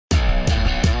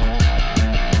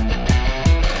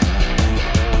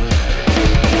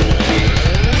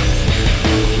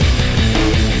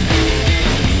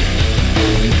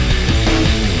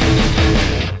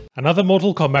Another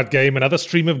Mortal Kombat game, another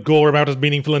stream of gore about as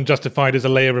meaningful and justified as a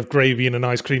layer of gravy in an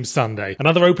ice cream sundae.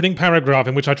 Another opening paragraph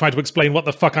in which I try to explain what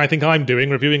the fuck I think I'm doing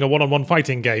reviewing a one-on-one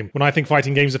fighting game, when I think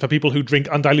fighting games are for people who drink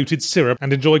undiluted syrup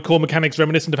and enjoy core mechanics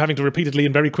reminiscent of having to repeatedly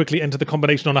and very quickly enter the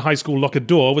combination on a high school locker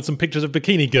door with some pictures of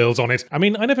bikini girls on it. I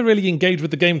mean, I never really engage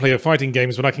with the gameplay of fighting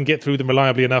games when I can get through them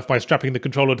reliably enough by strapping the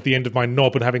controller to the end of my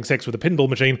knob and having sex with a pinball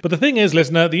machine. But the thing is,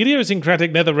 listener, the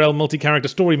idiosyncratic NetherRealm multi-character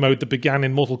story mode that began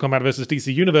in Mortal Kombat vs.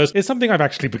 DC Universe is something I've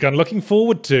actually begun looking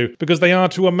forward to, because they are,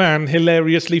 to a man,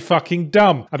 hilariously fucking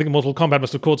dumb. I think Mortal Kombat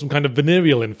must have caught some kind of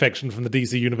venereal infection from the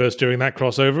DC Universe during that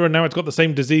crossover, and now it's got the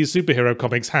same disease superhero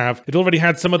comics have. It already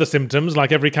had some of the symptoms,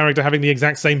 like every character having the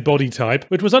exact same body type,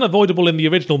 which was unavoidable in the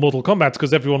original Mortal Kombat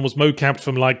because everyone was mocapped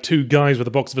from like two guys with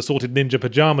a box of assorted ninja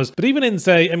pajamas. But even in,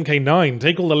 say, MK9,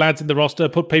 take all the lads in the roster,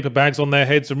 put paper bags on their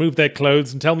heads, remove their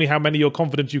clothes, and tell me how many you're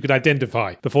confident you could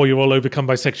identify before you're all overcome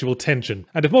by sexual tension.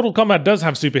 And if Mortal Kombat does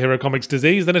have superhero comics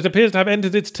disease, then it appears to have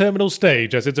entered its terminal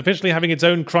stage, as it's officially having its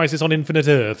own crisis on infinite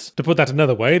Earths. To put that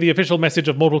another way, the official message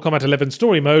of Mortal Kombat 11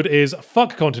 story mode is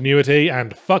fuck continuity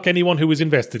and fuck anyone who is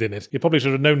invested in it. You probably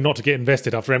should have known not to get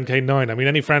invested after MK9. I mean,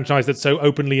 any franchise that so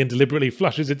openly and deliberately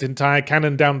flushes its entire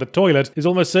canon down the toilet is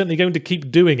almost certainly going to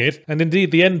keep doing it, and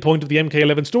indeed the end point of the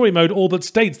MK11 story mode all but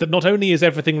states that not only is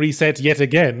everything reset yet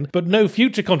again, but no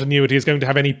future continuity is going to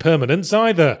have any permanence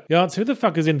either. Yahtzee, who the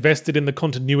fuck is invested in the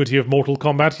continuity of Mortal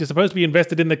Kombat? You're supposed to be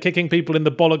invested in the kicking people in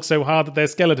the bollocks so hard that their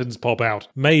skeletons pop out.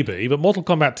 Maybe, but Mortal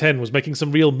Kombat 10 was making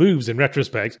some real moves in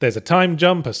retrospect. There's a time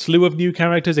jump, a slew of new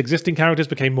characters, existing characters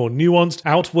became more nuanced,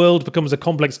 Outworld becomes a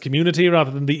complex community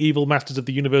rather than the evil masters of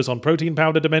the universe on protein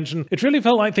powder dimension. It really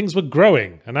felt like things were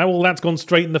growing, and now all that's gone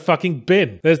straight in the fucking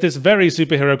bin. There's this very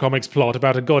superhero comics plot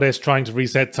about a goddess trying to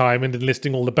reset time and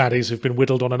enlisting all the baddies who've been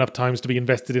whittled on enough times to be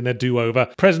invested in a do-over.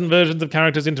 Present versions of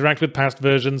characters interact with past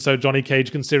versions, so Johnny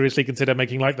Cage can seriously consider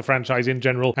making like the franchise in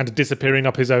general and disappearing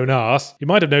up his own arse. You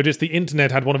might have noticed the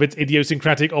internet had one of its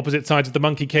idiosyncratic opposite sides of the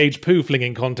monkey cage poo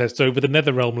flinging contests over the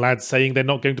NetherRealm lads saying they're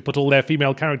not going to put all their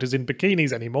female characters in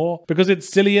bikinis anymore because it's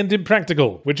silly and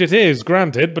impractical, which it is,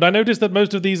 granted, but I noticed that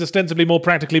most of these ostensibly more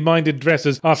practically minded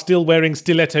dressers are still wearing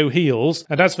stiletto heels,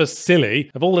 and as for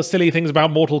silly, of all the silly things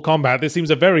about Mortal Kombat, this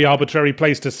seems a very arbitrary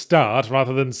place to start,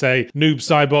 rather than, say, Noob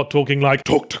Saibot talking like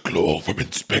Dr. Claw from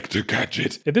Inspector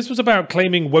Gadget. If this was about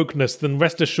claiming wokeness, then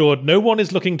rest assured no one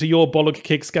is looking to your bollock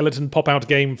kick skeleton pop-out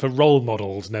game for role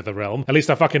models, NetherRealm. At least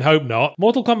I fucking hope not.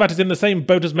 Mortal Kombat is in the same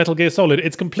boat as Metal Gear Solid.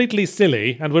 It's completely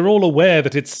silly, and we're all aware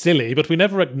that it's silly, but we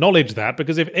never acknowledge that,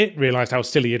 because if it realised how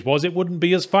silly it was, it wouldn't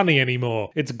be as funny anymore.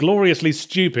 It's gloriously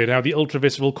stupid how the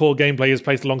ultra-visceral core gameplay is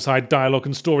placed alongside dialogue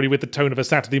and story with the tone of a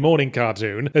Saturday morning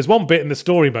cartoon. There's one bit in the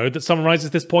story mode that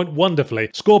summarises this point wonderfully.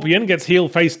 Scorpion gets heel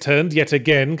face turned yet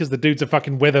again, because the dude's a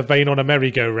fucking weather vane on a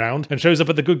merry-go-round, and shows up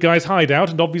at the good guy's hideout,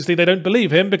 and obviously they don't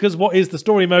believe him, because what is the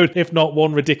story mode if not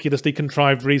one ridiculously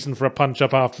contrived reason for a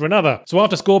punch-up after another? So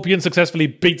after Scorpion successfully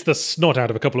beats the snot out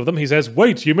of a couple of them, he says,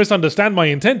 "Wait, you misunderstand my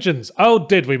intentions." "Oh,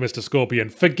 did we, Mr. Scorpion?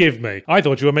 Forgive me. I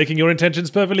thought you were making your intentions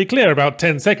perfectly clear about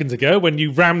 10 seconds ago when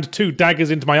you rammed 2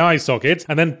 daggers into my eye sockets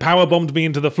and then power-bombed me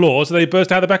into the floor so they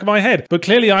burst out the back of my head. But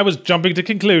clearly I was jumping to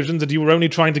conclusions and you were only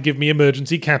trying to give me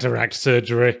emergency cataract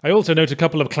surgery." I also note a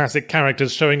couple of classic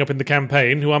characters showing up in the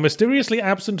campaign who are mysteriously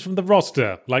absent from the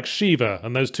roster, like Shiva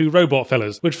and those 2 robot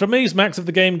fellas, which for me smacks of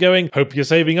the game going, hope you're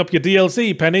saving up your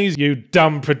DLC pennies, you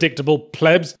dumb, predictable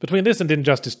plebs. Between this and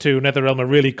Injustice 2, NetherRealm are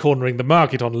really cornering the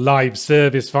market on live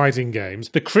service fighting games.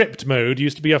 The Crypt mode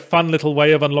used to be a fun little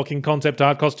way of unlocking concept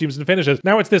art, costumes and finishers.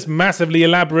 Now it's this massively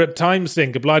elaborate time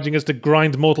sink obliging us to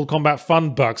grind Mortal Kombat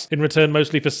fun bucks, in return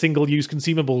mostly for single-use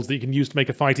consumables that you can use to make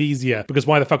a fight easier, because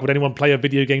why the fuck would anyone play a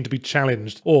video game to be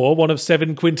challenged? Or one of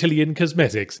 7 quintillion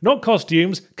cosmetics. Not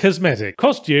costumes, cosmetic.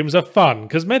 Costumes are fun.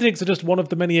 Cosmetics are just one of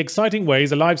the many exciting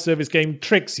ways a live service game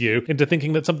tricks you into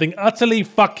thinking that something utterly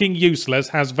fucking useless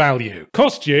has value.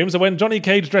 Costumes are when Johnny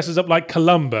Cage dresses up like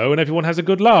Columbo and everyone has a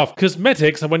good laugh.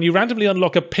 Cosmetics are when you randomly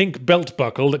unlock a pink belt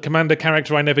buckle that Commander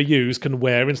character I never use can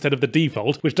wear instead of the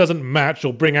default, which doesn't match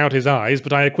or bring out his eyes,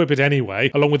 but I equip it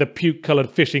anyway, along with a puke-coloured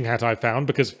fishing hat I found,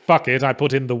 because fuck it, I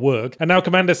put in the work. And now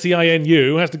Commander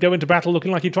CINU has to go into battle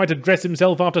looking like he tried to dress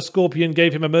himself after Scorpion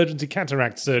gave him emergency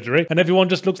cataract surgery, and everyone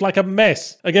just looks like a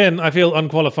mess. Again, I feel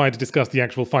unqualified to discuss the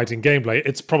actual fighting gameplay.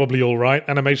 It's probably alright,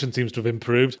 animation seems to have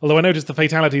improved, although I noticed the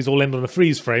fatalities all end on a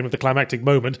freeze frame at the climactic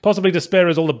moment, possibly to spare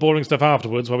us all the boring stuff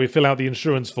afterwards while we fill out the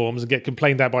insurance forms and get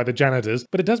complained at by the janitors,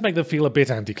 but it does make them feel a bit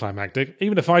anticlimactic.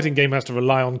 Even a fighting game has to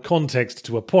rely on context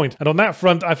to a point, and on that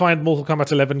front I find Mortal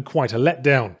Kombat 11 quite a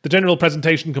letdown. The general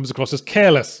presentation comes across as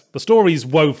careless. The story's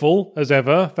woeful, as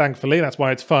ever, thankfully, that's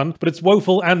why it's fun, but it's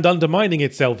woeful and undermining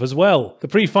itself as well. The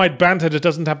pre-fight fight banter just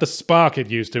doesn't have the spark it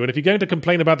used to, and if you're going to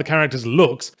complain about the characters'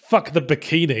 looks, fuck the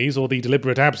bikinis, or the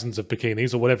deliberate absence of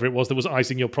bikinis, or whatever it was that was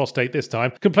icing your prostate this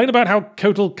time. Complain about how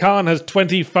Kotal Khan has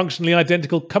 20 functionally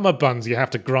identical cummerbunds you have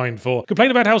to grind for.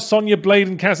 Complain about how Sonya Blade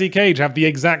and Cassie Cage have the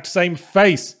exact same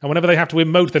face, and whenever they have to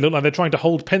emote, they look like they're trying to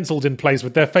hold pencils in place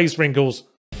with their face wrinkles.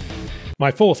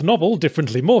 My fourth novel,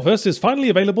 Differently Morphous, is finally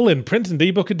available in print and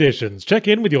ebook editions. Check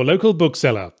in with your local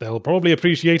bookseller. They'll probably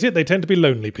appreciate it, they tend to be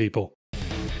lonely people.